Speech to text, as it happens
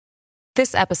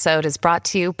This episode is brought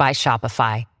to you by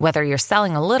Shopify. Whether you're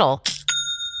selling a little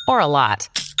or a lot,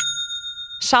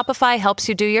 Shopify helps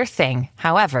you do your thing,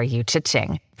 however you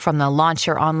cha-ching. From the launch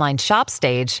your online shop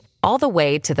stage, all the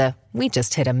way to the we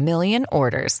just hit 1 million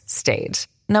orders stage.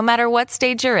 No matter what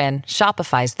stage you're in,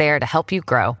 Shopify's there to help you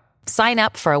grow. Sign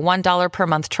up for a $1 per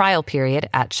month trial period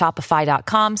at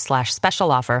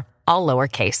shopify.com/special offer, all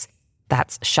lowercase.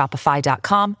 That's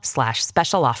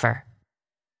shopify.com/special offer.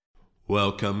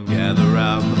 Welcome, gather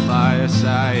round the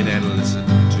fireside and listen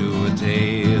to a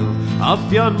tale of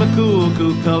Fionn McCool,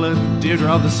 Cú Chulainn,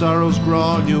 Deirdre of the Sorrows,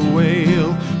 Gráinne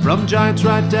Wail. From giants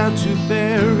right down to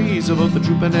fairies, of both the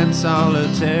drooping and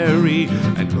solitary,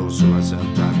 and ghosts who are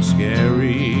sometimes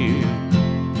scary.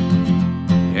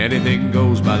 Anything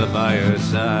goes by the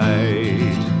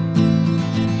fireside.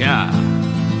 Yeah.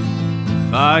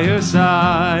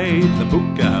 Fireside, the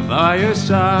Puka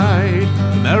fireside,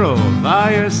 the Marrow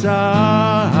fireside.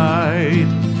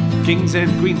 Kings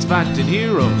and queens fighting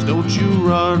heroes, don't you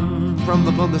run from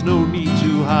the fun, there's no need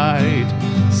to hide.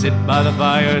 Sit by the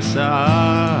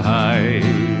fireside.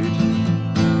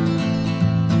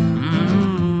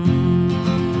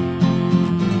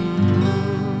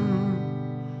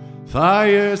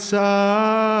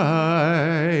 Fireside.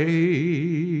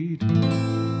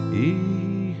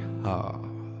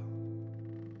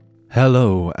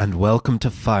 Hello and welcome to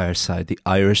Fireside, the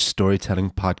Irish storytelling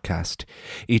podcast.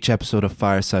 Each episode of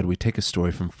Fireside, we take a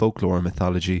story from folklore or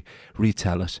mythology,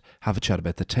 retell it, have a chat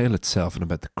about the tale itself and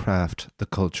about the craft, the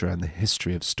culture and the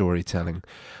history of storytelling.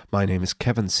 My name is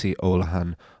Kevin C.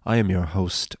 Olahan. I am your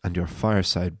host and your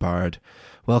Fireside Bard.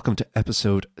 Welcome to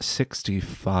episode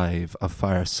 65 of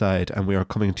Fireside, and we are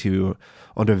coming to you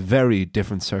under very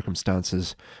different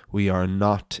circumstances. We are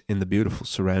not in the beautiful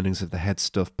surroundings of the Head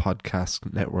Stuff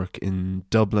podcast network in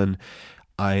Dublin.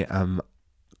 I am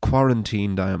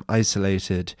quarantined, I am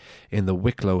isolated in the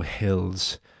Wicklow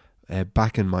Hills,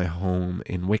 back in my home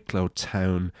in Wicklow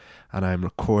town, and I'm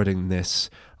recording this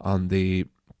on the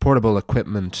portable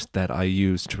equipment that I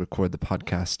used to record the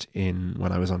podcast in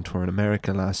when I was on tour in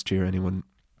America last year. Anyone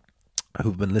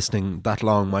who've been listening that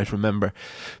long might remember,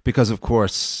 because of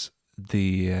course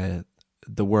the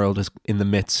world is in the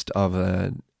midst of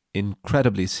an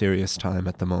incredibly serious time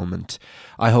at the moment.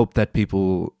 I hope that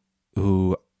people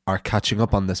who are catching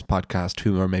up on this podcast,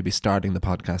 who are maybe starting the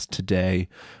podcast today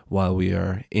while we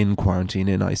are in quarantine,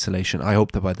 in isolation, I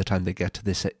hope that by the time they get to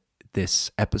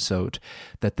this episode,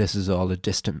 that this is all a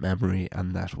distant memory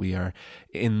and that we are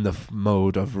in the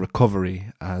mode of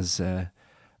recovery as our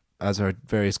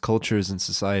various cultures and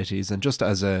societies, and just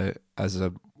as a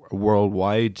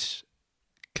worldwide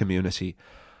community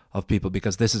of people,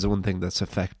 because this is one thing that's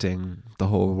affecting the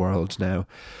whole world now.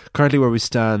 Currently where we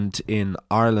stand in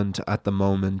Ireland at the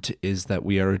moment is that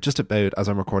we are just about, as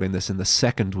I'm recording this, in the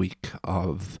second week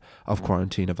of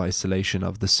quarantine, of isolation,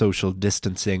 of the social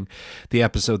distancing. The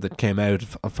episode that came out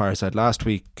of Fireside last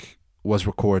week was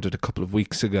recorded a couple of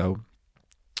weeks ago.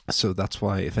 So that's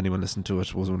why, if anyone listened to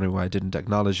it was wondering why I didn't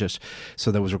acknowledge it.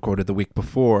 So that was recorded the week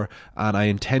before, and I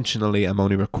intentionally am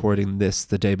only recording this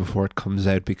the day before it comes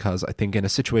out, because I think in a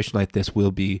situation like this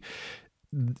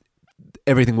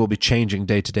everything will be changing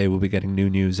day to day. We'll be getting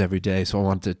new news every day, so I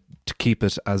wanted to keep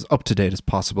it as up to date as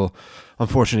possible.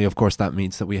 Unfortunately, of course, that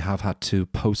means that we have had to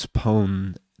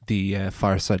postpone the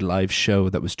Fireside Live show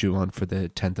that was due on for the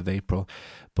 10th of April,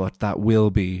 but that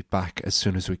will be back as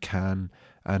soon as we can,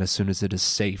 and as soon as it is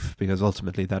safe, because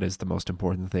ultimately that is the most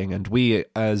important thing. And we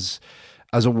as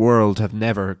a world have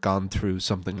never gone through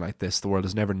something like this. The world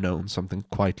has never known something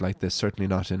quite like this, certainly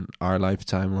not in our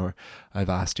lifetime, or I've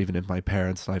asked even in my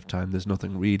parents' lifetime. There's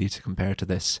nothing really to compare to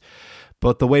this.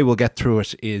 But the way we'll get through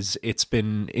it is, it's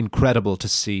been incredible to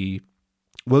see.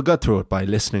 We'll get through it by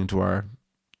listening to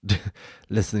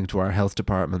our health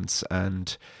departments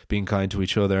and being kind to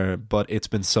each other, but it's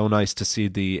been so nice to see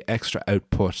the extra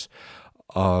output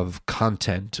of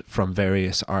content from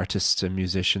various artists and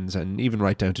musicians, and even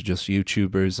right down to just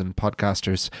YouTubers and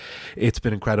podcasters. It's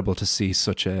been incredible to see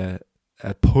such a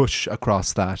push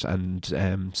across that,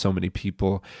 and so many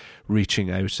people reaching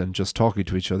out and just talking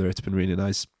to each other. It's been really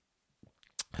nice.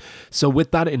 So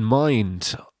with that in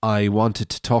mind, I wanted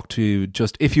to talk to you,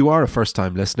 just if you are a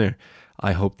first-time listener,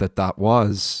 I hope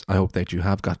that you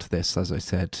have got to this, as I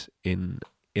said,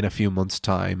 in a few months'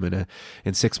 time,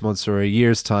 in 6 months or a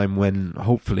year's time, when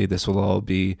hopefully this will all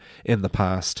be in the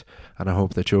past, and I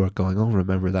hope that you're going, oh,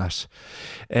 remember that.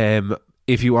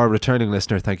 If you are a returning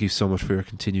listener, thank you so much for your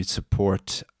continued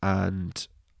support, and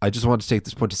I just want to take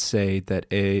this point to say that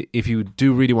if you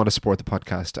do really want to support the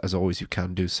podcast, as always, you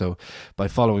can do so by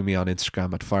following me on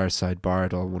Instagram at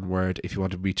FiresideBard, all one word. If you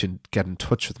want to reach and get in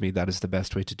touch with me, that is the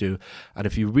best way to do. And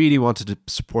if you really wanted to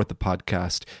support the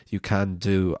podcast, you can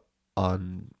do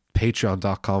on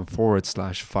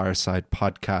patreon.com/Fireside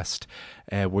Podcast,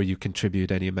 where you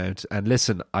contribute any amount. And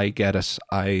listen, I get it.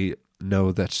 I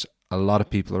know that a lot of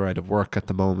people are out of work at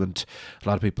the moment. A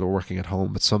lot of people are working at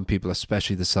home, but some people,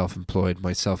 especially the self-employed,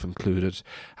 myself included,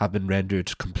 have been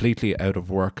rendered completely out of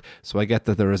work. So I get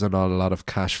that there isn't a lot of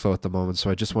cash flow at the moment. So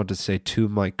I just want to say to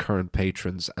my current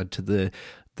patrons and to the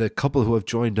couple who have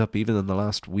joined up even in the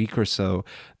last week or so,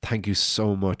 thank you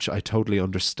so much. I totally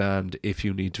understand if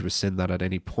you need to rescind that at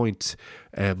any point,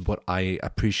 but I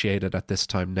appreciate it at this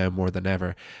time now more than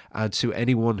ever. And to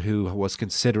anyone who was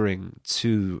considering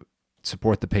to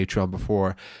support the Patreon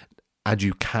before, and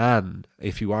you can,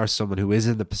 if you are someone who is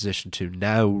in the position to,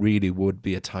 now really would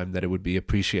be a time that it would be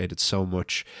appreciated so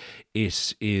much.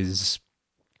 It is...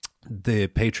 The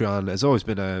Patreon has always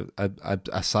been a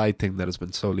side thing that has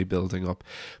been slowly building up,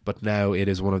 but now it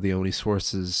is one of the only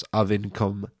sources of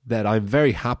income that I'm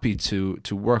very happy to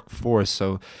work for.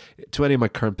 So to any of my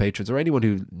current patrons or anyone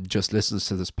who just listens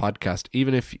to this podcast,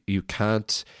 even if you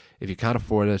can't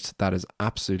afford it, that is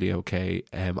absolutely okay.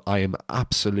 I am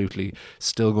absolutely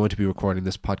still going to be recording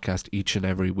this podcast each and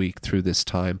every week through this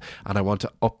time, and I want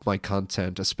to up my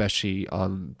content, especially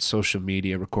on social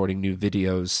media, recording new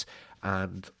videos.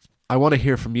 And I want to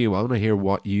hear from you. I want to hear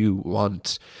what you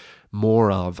want more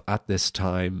of at this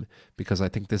time, because I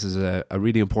think this is a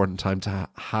really important time to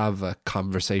have a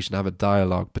conversation, have a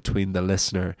dialogue between the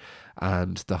listener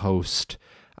and the host.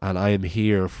 And I am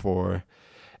here for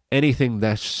anything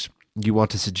that you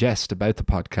want to suggest about the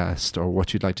podcast, or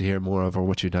what you'd like to hear more of, or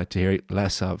what you'd like to hear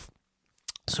less of.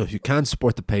 So if you can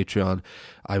support the Patreon,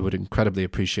 I would incredibly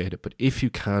appreciate it. But if you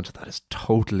can't, that is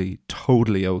totally,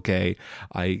 totally okay.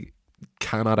 I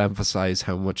cannot emphasize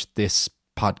how much this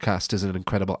podcast is an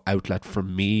incredible outlet for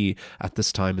me at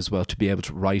this time as well, to be able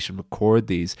to write and record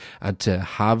these, and to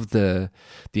have the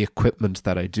equipment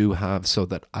that I do have so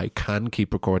that I can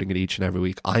keep recording it each and every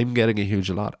week. I'm getting a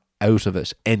huge lot out of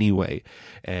it anyway,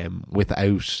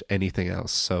 without anything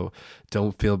else. So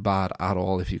don't feel bad at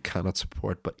all if you cannot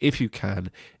support, but if you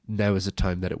can, now is a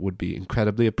time that it would be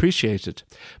incredibly appreciated.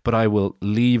 But I will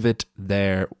leave it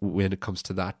there when it comes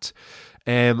to that.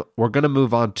 We're going to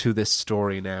move on to this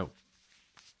story now.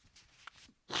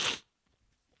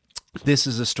 This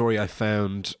is a story I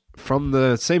found from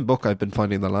the same book I've been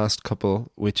finding the last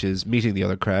couple, which is Meeting the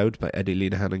Other Crowd by Eddie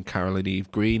Linehan and Caroline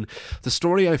Eve Green. The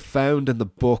story I found in the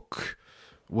book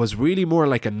was really more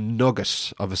like a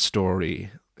nugget of a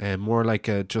story, more like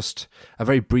just a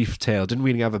very brief tale. Didn't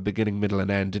really have a beginning, middle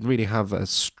and end. Didn't really have a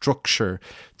structure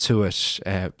to it.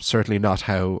 Certainly not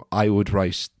how I would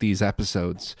write these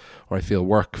episodes, or I feel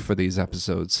work for these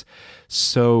episodes.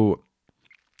 So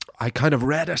I kind of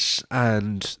read it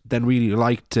and then really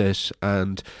liked it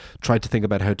and tried to think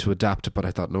about how to adapt it, but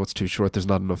I thought, no, it's too short, there's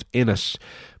not enough in it.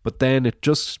 But then it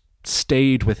just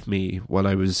stayed with me while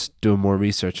I was doing more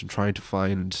research and trying to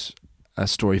find a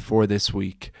story for this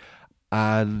week.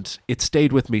 And it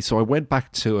stayed with me, so I went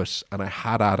back to it and I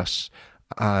had at it.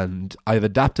 And I've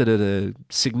adapted it a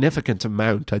significant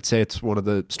amount. I'd say it's one of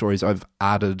the stories I've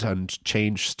added and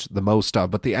changed the most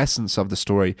of, but the essence of the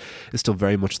story is still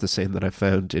very much the same that I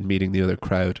found in Meeting the Other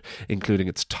Crowd, including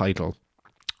its title,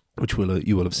 which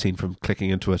you will have seen from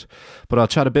clicking into it. But I'll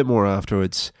chat a bit more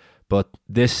afterwards. But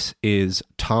this is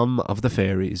Tom of the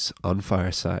Faeries on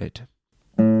Fireside.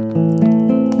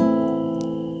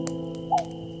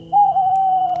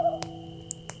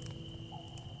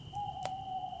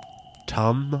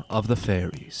 Tom of the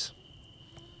Faeries.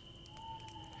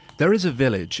 There is a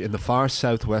village in the far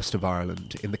southwest of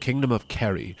Ireland, in the kingdom of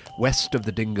Kerry, west of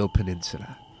the Dingle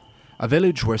Peninsula. A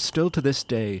village where still to this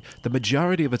day the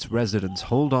majority of its residents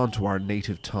hold on to our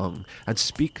native tongue and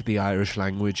speak the Irish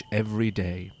language every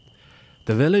day.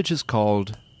 The village is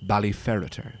called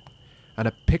Ballyferriter, and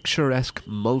a picturesque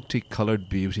multicoloured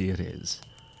beauty it is.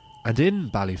 And in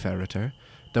Ballyferriter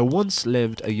there once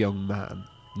lived a young man,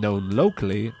 known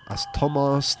locally as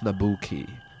Thomas Nabucchi,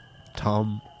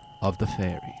 Tom of the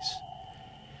Faeries.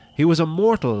 He was a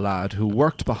mortal lad who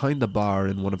worked behind the bar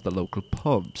in one of the local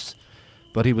pubs,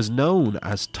 but he was known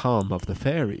as Tom of the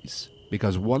Faeries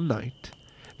because one night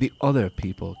the other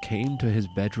people came to his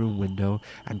bedroom window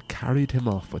and carried him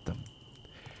off with them.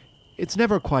 It's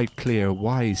never quite clear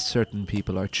why certain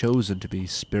people are chosen to be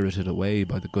spirited away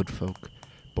by the good folk,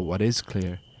 but what is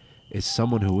clear is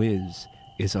someone who is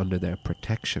under their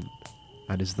protection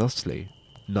and is thusly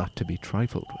not to be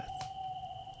trifled with.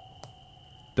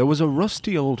 There was a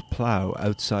rusty old plough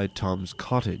outside Tom's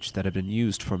cottage that had been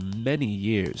used for many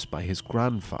years by his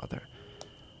grandfather.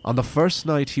 On the first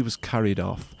night he was carried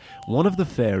off, one of the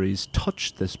fairies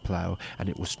touched this plough and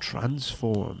it was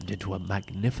transformed into a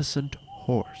magnificent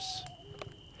horse.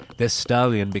 This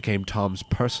stallion became Tom's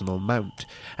personal mount,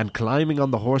 and climbing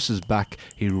on the horse's back,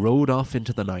 he rode off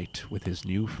into the night with his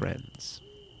new friends.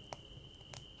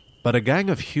 But a gang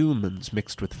of humans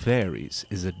mixed with fairies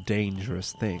is a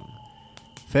dangerous thing.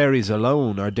 Fairies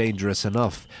alone are dangerous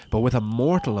enough, but with a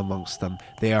mortal amongst them,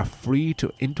 they are free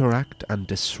to interact and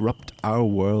disrupt our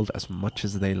world as much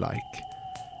as they like.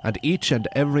 And each and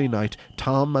every night,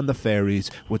 Tom and the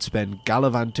fairies would spend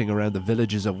gallivanting around the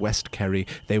villages of West Kerry.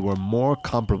 They were more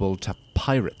comparable to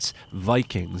pirates,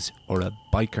 Vikings, or a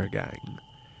biker gang.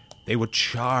 They would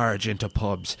charge into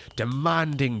pubs,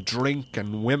 demanding drink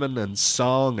and women and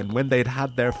song, and when they'd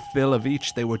had their fill of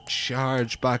each, they would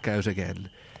charge back out again.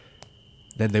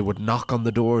 Then they would knock on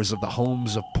the doors of the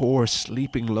homes of poor,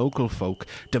 sleeping local folk,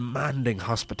 demanding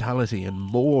hospitality and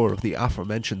more of the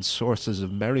aforementioned sources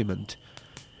of merriment.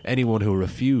 Anyone who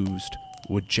refused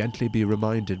would gently be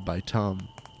reminded by Tom,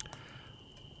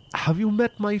 "Have you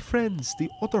met my friends,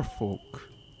 the other folk?"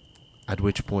 At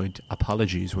which point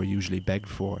apologies were usually begged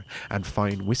for and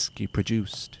fine whiskey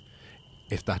produced.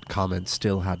 If that comment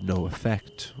still had no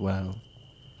effect, well,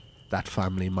 that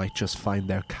family might just find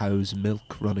their cow's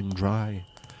milk running dry,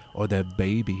 or their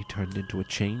baby turned into a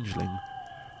changeling,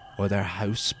 or their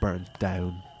house burnt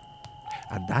down.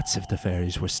 And that's if the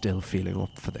fairies were still feeling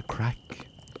up for the crack.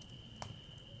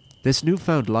 This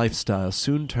newfound lifestyle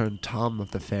soon turned Tom of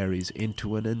the Fairies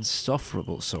into an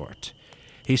insufferable sort.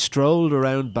 He strolled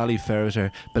around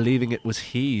Ballyferriter, believing it was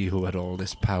he who had all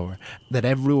this power, that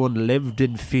everyone lived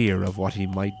in fear of what he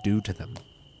might do to them.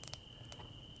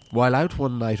 While out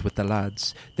one night with the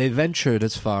lads, they ventured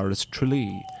as far as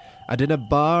Tralee, and in a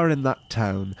bar in that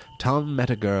town, Tom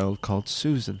met a girl called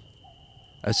Susan.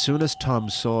 As soon as Tom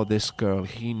saw this girl,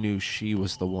 he knew she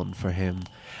was the one for him,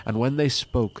 and when they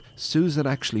spoke, Susan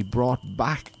actually brought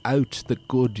back out the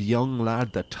good young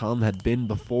lad that Tom had been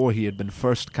before he had been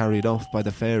first carried off by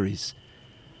the fairies.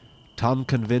 Tom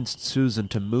convinced Susan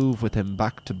to move with him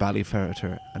back to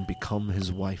Ballyferriter and become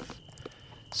his wife.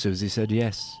 Susie said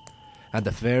yes, and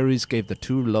the fairies gave the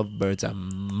two lovebirds a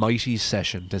mighty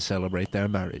session to celebrate their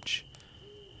marriage.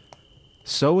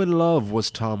 So in love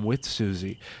was Tom with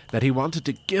Susie that he wanted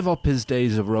to give up his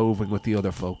days of roving with the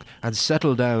other folk and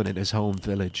settle down in his home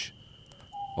village.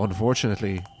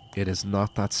 Unfortunately, it is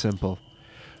not that simple,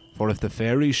 for if the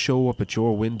fairies show up at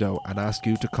your window and ask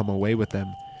you to come away with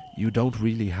them, you don't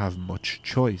really have much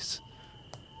choice.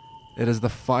 It is the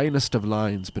finest of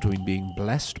lines between being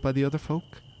blessed by the other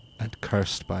folk and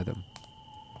cursed by them.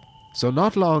 So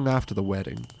not long after the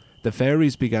wedding, the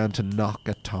fairies began to knock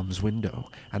at Tom's window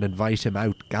and invite him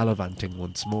out gallivanting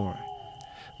once more.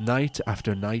 Night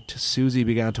after night, Susie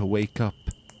began to wake up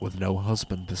with no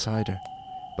husband beside her,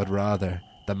 but rather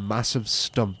the massive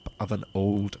stump of an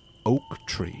old oak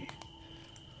tree.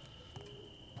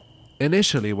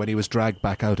 Initially, when he was dragged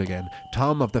back out again,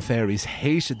 Tom of the Fairies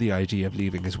hated the idea of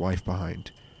leaving his wife behind.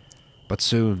 But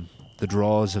soon, the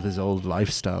draws of his old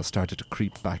lifestyle started to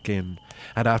creep back in,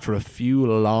 and after a few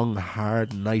long,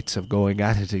 hard nights of going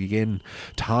at it again,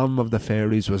 Tom of the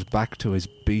Fairies was back to his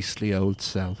beastly old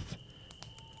self.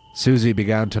 Susie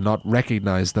began to not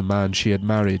recognise the man she had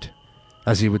married,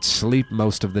 as he would sleep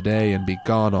most of the day and be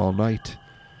gone all night.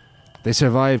 They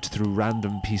survived through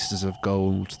random pieces of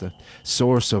gold, the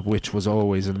source of which was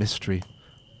always a mystery,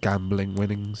 gambling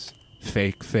winnings,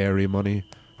 fake fairy money,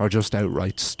 or just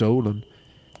outright stolen.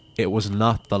 It was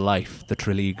not the life the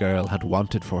Tralee girl had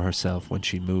wanted for herself when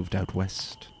she moved out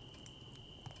west.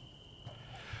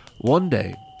 One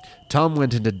day, Tom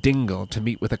went into Dingle to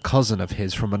meet with a cousin of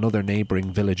his from another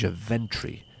neighbouring village of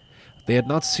Ventry. They had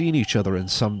not seen each other in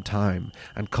some time,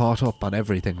 and caught up on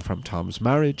everything from Tom's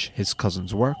marriage, his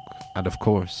cousin's work, and of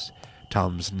course,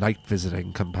 Tom's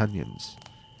night-visiting companions.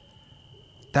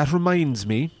 "That reminds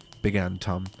me," began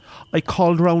Tom. "I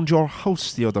called round your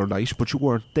house the other night, but you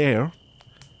weren't there."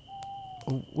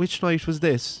 "Which night was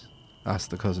this?" asked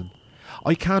the cousin.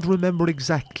 "I can't remember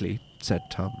exactly,"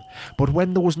 said Tom, "but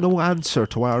when there was no answer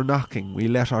to our knocking, we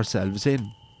let ourselves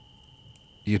in."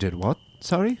 "You did what?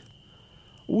 Sorry?"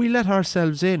 "We let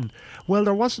ourselves in. Well,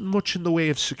 there wasn't much in the way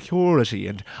of security,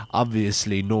 and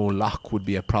obviously no lock would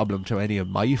be a problem to any of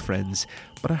my friends,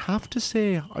 but I have to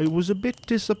say I was a bit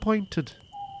disappointed."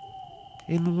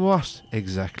 "In what,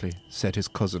 exactly?" said his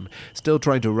cousin, still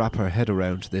trying to wrap her head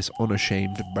around this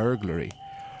unashamed burglary.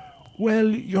 "Well,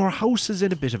 your house is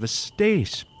in a bit of a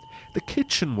state. The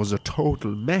kitchen was a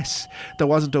total mess. There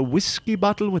wasn't a whiskey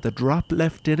bottle with a drop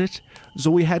left in it,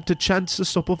 so we had to chance a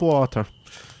sup of water.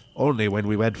 Only when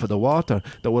we went for the water,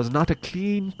 there was not a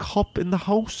clean cup in the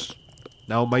house.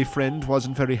 Now, my friend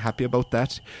wasn't very happy about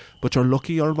that, but you're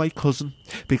lucky you're my cousin,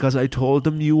 because I told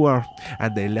them you were,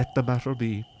 and they let the matter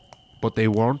be. But they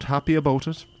weren't happy about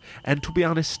it, and to be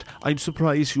honest, I'm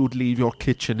surprised you'd leave your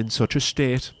kitchen in such a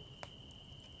state.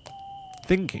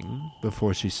 Thinking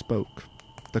before she spoke,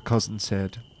 the cousin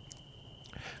said,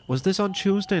 "Was this on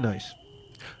Tuesday night?"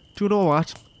 "Do you know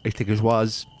what? I think it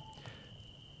was.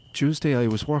 Tuesday I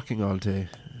was working all day.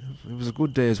 It was a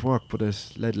good day's work, but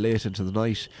it led late into the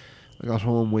night. I got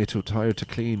home way too tired to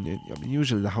clean.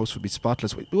 Usually the house would be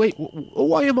spotless. Wait,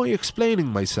 why am I explaining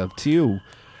myself to you?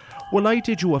 Well, I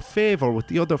did you a favour with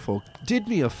the other folk. Did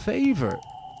me a favour.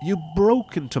 You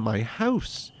broke into my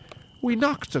house. We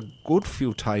knocked a good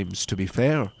few times, to be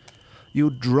fair. You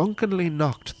drunkenly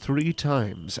knocked 3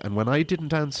 times, and when I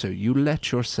didn't answer, you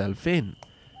let yourself in,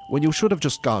 when you should have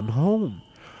just gone home.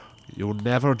 You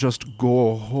never just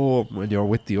go home when you're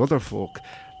with the other folk.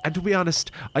 And to be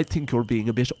honest, I think you're being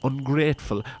a bit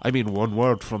ungrateful. I mean, one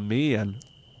word from me and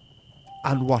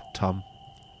what, Tom?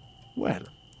 Well,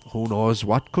 who knows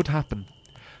what could happen?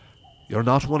 You're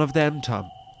not one of them, Tom.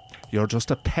 You're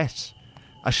just a pet.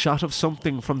 A shot of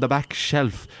something from the back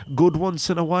shelf. Good once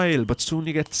in a while, but soon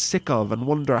you get sick of and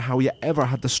wonder how you ever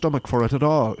had the stomach for it at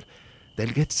all.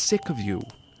 They'll get sick of you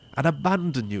and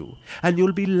abandon you, and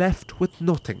you'll be left with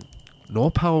nothing. No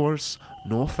powers,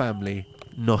 no family,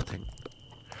 nothing.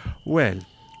 Well,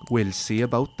 we'll see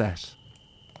about that."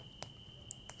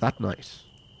 That night,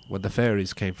 when the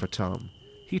fairies came for Tom,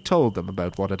 he told them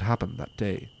about what had happened that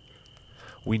day.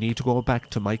 "We need to go back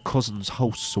to my cousin's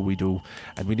house, so we do,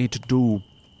 and we need to do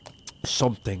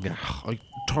something.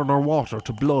 Turn our water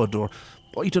to blood, or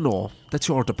I don't know, that's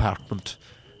your department."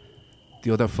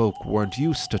 The other folk weren't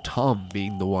used to Tom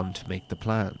being the one to make the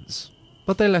plans,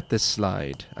 but they let this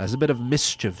slide, as a bit of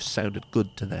mischief sounded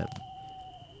good to them.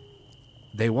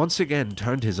 They once again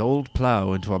turned his old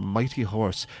plough into a mighty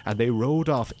horse, and they rode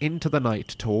off into the night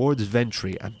towards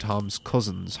Ventry and Tom's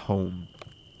cousin's home.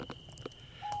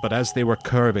 But as they were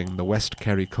curbing the West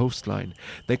Kerry coastline,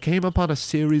 they came upon a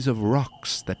series of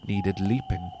rocks that needed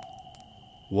leaping.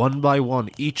 One by one,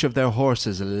 each of their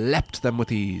horses leapt them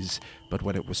with ease, but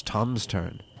when it was Tom's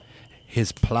turn,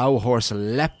 his plough horse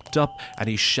leapt up and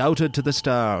he shouted to the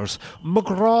stars,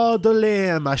 "McGraw de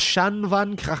Lame, a Shan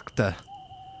van Krachte."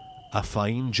 A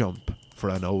fine jump for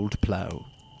an old plough.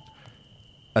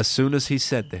 As soon as he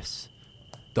said this,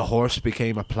 the horse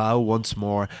became a plough once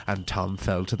more, and Tom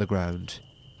fell to the ground,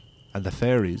 and the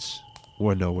fairies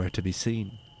were nowhere to be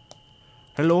seen.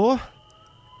 "Hello,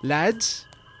 lads,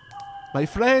 my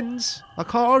friends, I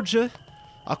called you.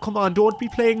 Oh, come on, don't be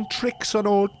playing tricks on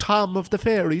old Tom of the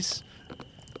fairies."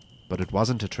 But it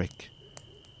wasn't a trick.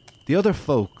 The other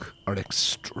folk are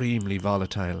extremely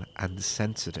volatile and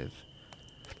sensitive.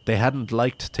 They hadn't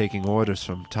liked taking orders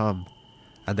from Tom,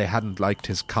 and they hadn't liked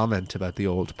his comment about the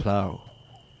old plough.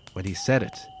 When he said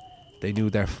it, they knew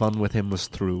their fun with him was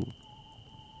through.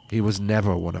 He was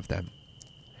never one of them.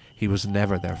 He was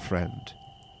never their friend.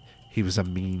 He was a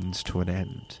means to an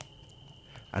end.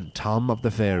 And Tom of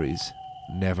the fairies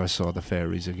never saw the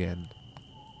fairies again.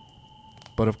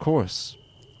 But of course,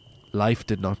 life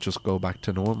did not just go back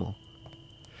to normal.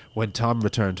 When Tom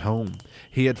returned home,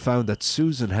 he had found that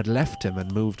Susan had left him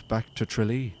and moved back to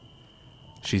Tralee.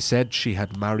 She said she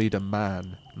had married a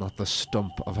man, not the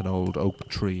stump of an old oak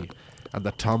tree, and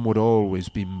that Tom would always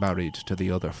be married to the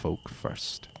other folk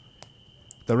first.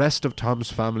 The rest of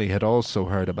Tom's family had also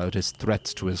heard about his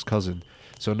threats to his cousin,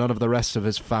 so none of the rest of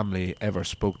his family ever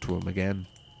spoke to him again.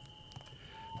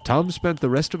 Tom spent the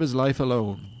rest of his life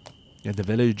alone in the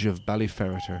village of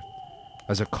Ballyferreter,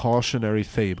 as a cautionary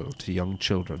fable to young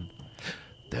children.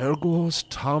 There goes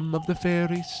Tom of the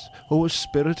fairies, who was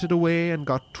spirited away and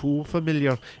got too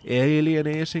familiar,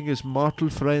 alienating his mortal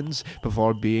friends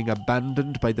before being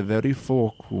abandoned by the very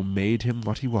folk who made him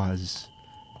what he was.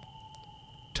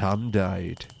 Tom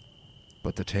died,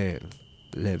 but the tale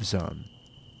lives on.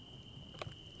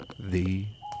 The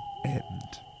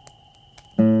end.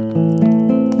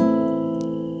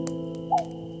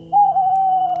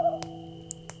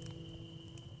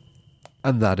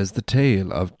 And that is the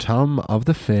tale of Tom of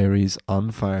the Fairies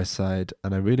on Fireside,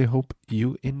 and I really hope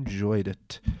you enjoyed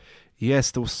it.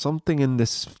 Yes, there was something in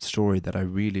this story that I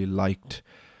really liked.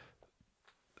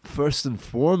 First and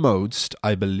foremost,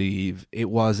 I believe, it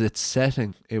was its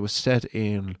setting. It was set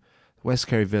in West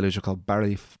Kerry village called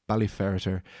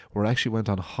Ballyferreter, where I actually went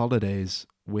on holidays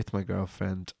with my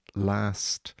girlfriend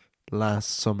last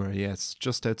summer. Yes,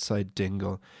 just outside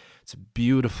Dingle. It's a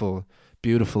beautiful,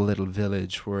 beautiful little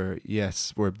village where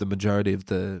the majority of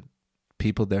the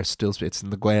people there still speak. It's in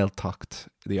the Gaeltacht,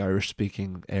 the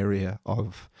Irish-speaking area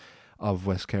of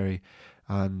West Kerry.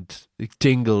 And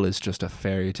Dingle is just a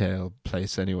fairy tale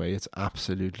place anyway. It's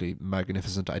absolutely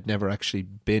magnificent. I'd never actually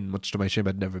been, much to my shame,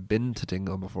 I'd never been to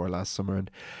Dingle before last summer.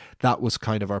 And that was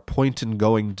kind of our point in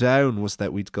going down, was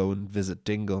that we'd go and visit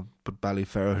Dingle. But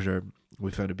Ballyferriter,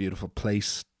 we found a beautiful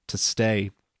place to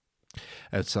stay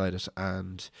outside it.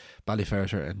 And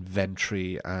Ballyferriter and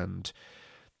Ventry and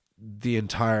the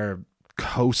entire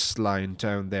coastline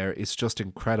down there is just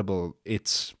incredible.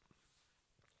 It's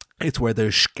where the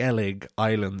Skellig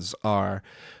Islands are.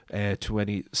 To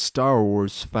any Star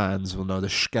Wars fans will know the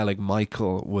Skellig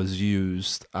Michael was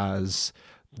used as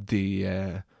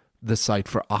the site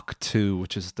for Octu,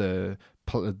 which is the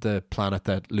planet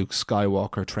that Luke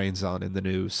Skywalker trains on in the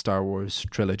new Star Wars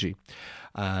trilogy.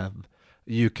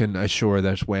 You can assure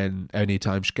that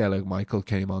anytime Skellig Michael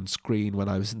came on screen when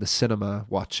I was in the cinema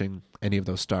watching any of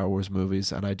those Star Wars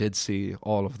movies, and I did see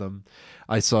all of them,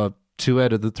 I saw 2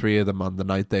 out of the 3 of them on the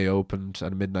night they opened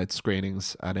at midnight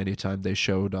screenings, and anytime they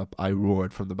showed up, I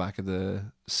roared from the back of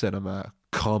the cinema,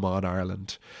 "Come on,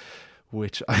 Ireland,"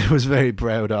 which I was very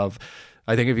proud of.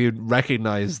 I think if you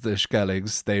recognise the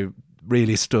Skelligs, they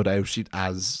really stood out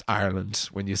as Ireland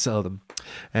when you saw them.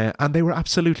 And they were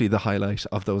absolutely the highlight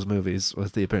of those movies,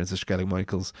 was the appearance of Skellig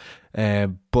Michaels.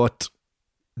 But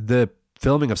the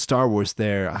filming of Star Wars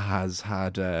there has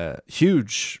had a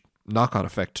huge knock-on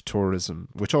effect to tourism,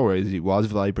 which already was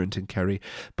vibrant in Kerry,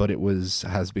 but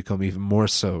has become even more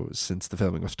so since the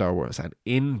filming of Star Wars. And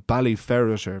in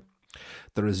Ballyferriter,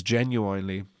 there is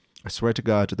genuinely, I swear to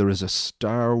God, there is a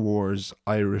Star Wars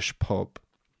Irish pub.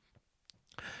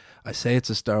 I say it's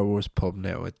a Star Wars pub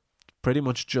now. It's pretty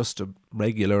much just a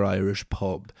regular Irish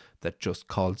pub that just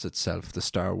calls itself the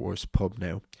Star Wars pub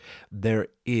now. There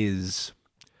is,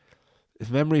 if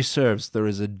memory serves, there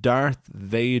is a Darth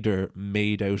Vader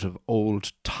made out of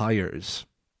old tyres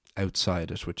outside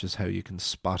it, which is how you can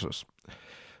spot it.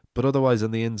 But otherwise,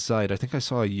 on the inside, I think I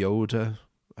saw a Yoda.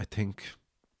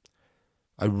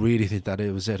 I really think that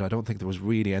it was it. I don't think there was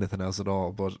really anything else at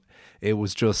all, but it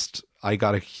was just, I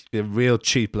got a real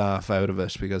cheap laugh out of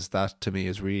it, because that to me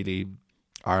is really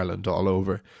Ireland all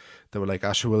over. They were like,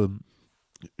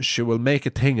 she will make a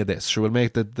thing of this. She will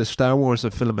make the Star Wars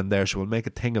of film in there. She will make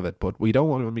a thing of it, but we don't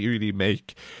want to really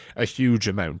make a huge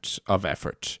amount of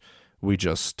effort. We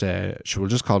just, she will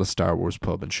just call it a Star Wars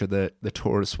pub, and sure, the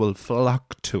tourists will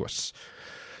flock to it.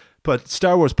 But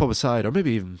Star Wars pub aside, or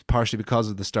maybe even partially because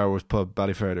of the Star Wars pub,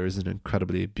 Ballyferriter is an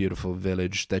incredibly beautiful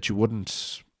village that it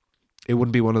wouldn't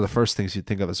be one of the first things you'd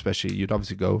think of, especially you'd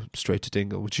obviously go straight to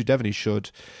Dingle, which you definitely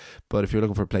should. But if you're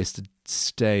looking for a place to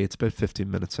stay, it's about 15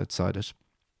 minutes outside it.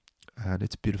 And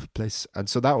it's a beautiful place. And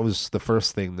so that was the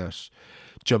first thing that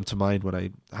jumped to mind when I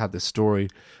had this story.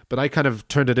 But I kind of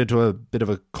turned it into a bit of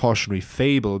a cautionary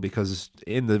fable, because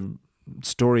in the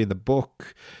story in the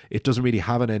book, it doesn't really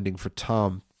have an ending for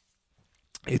Tom.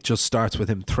 It just starts with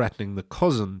him threatening the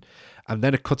cousin, and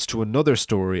then it cuts to another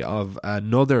story of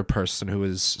another person who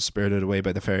is spirited away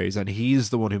by the fairies, and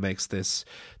he's the one who makes this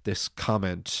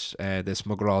comment, this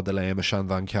Mugrá de Lé Mashan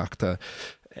van Ceachta,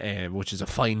 which is a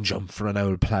fine jump for an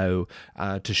owl plough,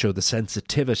 to show the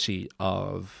sensitivity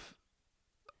of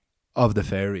the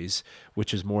fairies,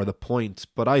 which is more the point.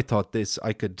 But I thought if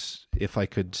I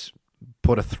could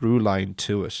put a through line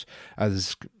to it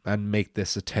and make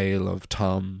this a tale of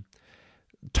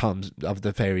Tom's of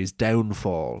the fairies'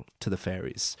 downfall to the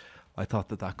fairies, I thought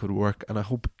that could work, and I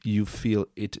hope you feel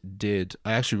it did.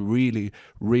 I actually really,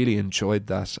 really enjoyed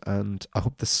that, and I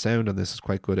hope the sound on this is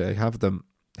quite good. I have the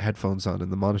headphones on,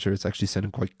 and the monitor is actually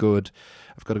sounding quite good.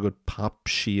 I've got a good pop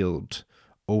shield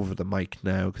over the mic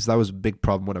now, because that was a big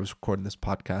problem when I was recording this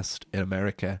podcast in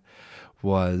America,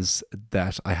 was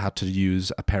that I had to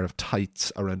use a pair of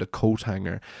tights around a coat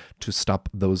hanger to stop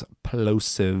those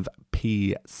plosive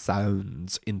P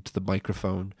sounds into the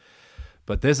microphone.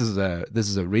 But this is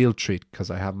a real treat, because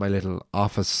I have my little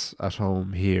office at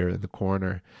home here in the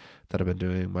corner that I've been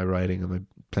doing my writing and my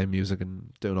playing music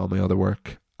and doing all my other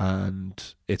work,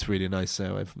 and it's really nice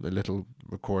now. I have a little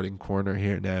recording corner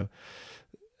here now.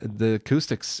 The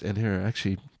acoustics in here are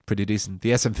actually pretty decent.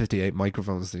 The SM58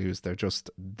 microphones they use, they're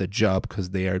just the job, because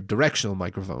they are directional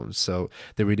microphones, so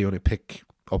they really only pick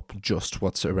up just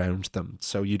what's around them.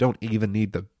 So you don't even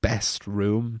need the best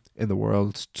room in the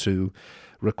world to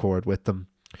record with them.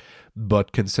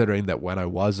 But considering that when I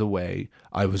was away,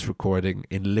 I was recording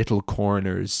in little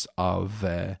corners of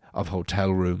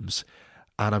hotel rooms,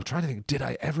 and I'm trying to think, did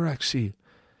I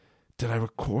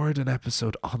record an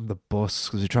episode on the bus?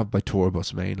 Because we travel by tour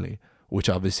bus mainly, which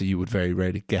obviously you would very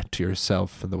rarely get to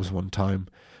yourself. And there was one time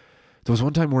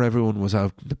where everyone was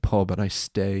out in the pub and I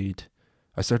stayed.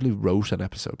 I certainly wrote an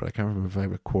episode, but I can't remember if I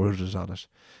recorded on it,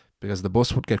 because the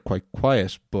bus would get quite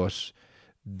quiet, but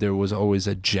there was always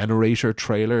a generator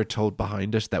trailer towed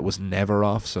behind it that was never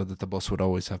off, so that the bus would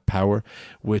always have power,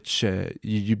 which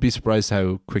you'd be surprised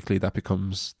how quickly that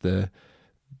becomes the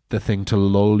thing to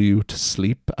lull you to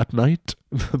sleep at night.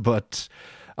 But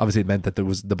obviously it meant that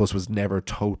the bus was never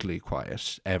totally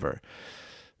quiet, ever.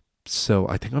 So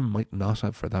I think I might not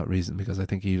have for that reason, because I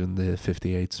think even the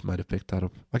 58s might have picked that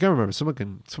up. I can't remember. Someone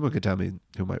can tell me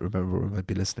who might remember or might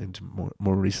be listening to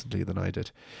more recently than I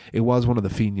did. It was one of the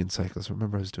Fenian cycles. I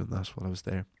remember I was doing that while I was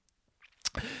there.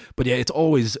 But yeah, it's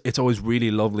always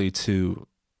really lovely to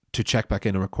check back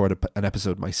in and record an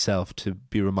episode myself, to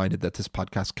be reminded that this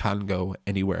podcast can go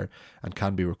anywhere and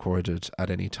can be recorded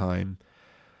at any time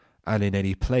and in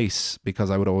any place,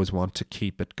 because I would always want to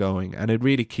keep it going. And it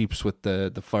really keeps with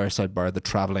the Fireside Bar, the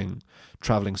travelling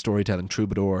storytelling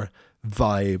troubadour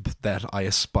vibe that I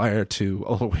aspire to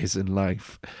always in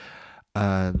life.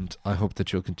 And I hope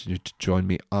that you'll continue to join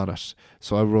me on it.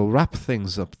 So I will wrap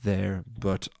things up there,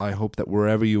 but I hope that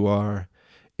wherever you are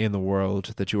in the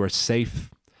world, that you are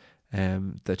safe,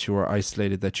 that you are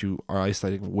isolated, that you are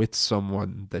isolating with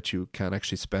someone, that you can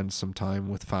actually spend some time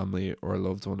with family or a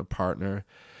loved one, a partner,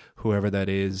 whoever that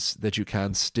is, that you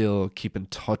can still keep in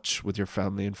touch with your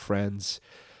family and friends,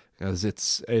 because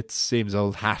it seems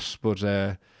old hat,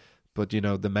 but you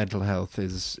know, the mental health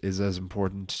is as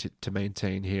important to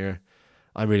maintain here.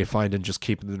 I'm really finding just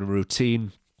keeping in a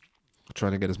routine,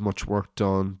 trying to get as much work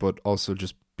done, but also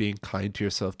just being kind to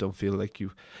yourself. Don't feel like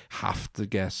you have to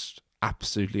get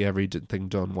absolutely everything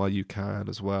done while you can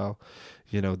as well.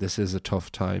 You know, this is a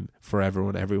tough time for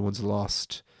everyone. Everyone's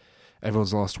lost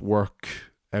work.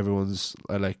 Everyone's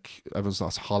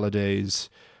lost holidays.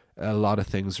 A lot of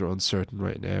things are uncertain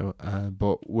right now,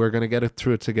 but we're going to get it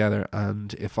through it together.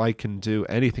 And if I can do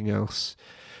anything else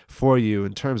for you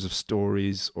in terms of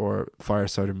stories or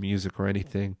fireside or music or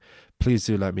anything, please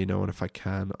do let me know. And if I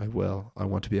can, I will. I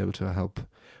want to be able to help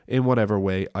in whatever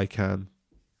way I can.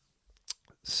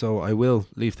 So I will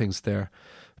leave things there.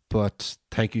 But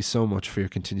thank you so much for your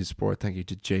continued support. Thank you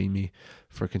to Jamie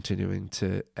for continuing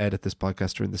to edit this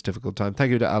podcast during this difficult time.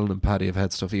 Thank you to Alan and Paddy of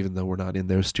Head Stuff, even though we're not in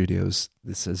their studios.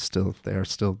 They are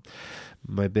still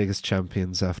my biggest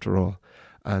champions after all.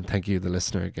 And thank you, the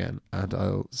listener, again. And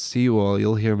I'll see you all.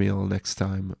 You'll hear me all next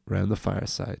time around the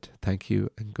fireside. Thank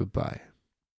you and goodbye.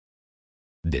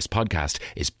 This podcast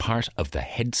is part of the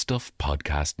Head Stuff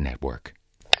Podcast Network.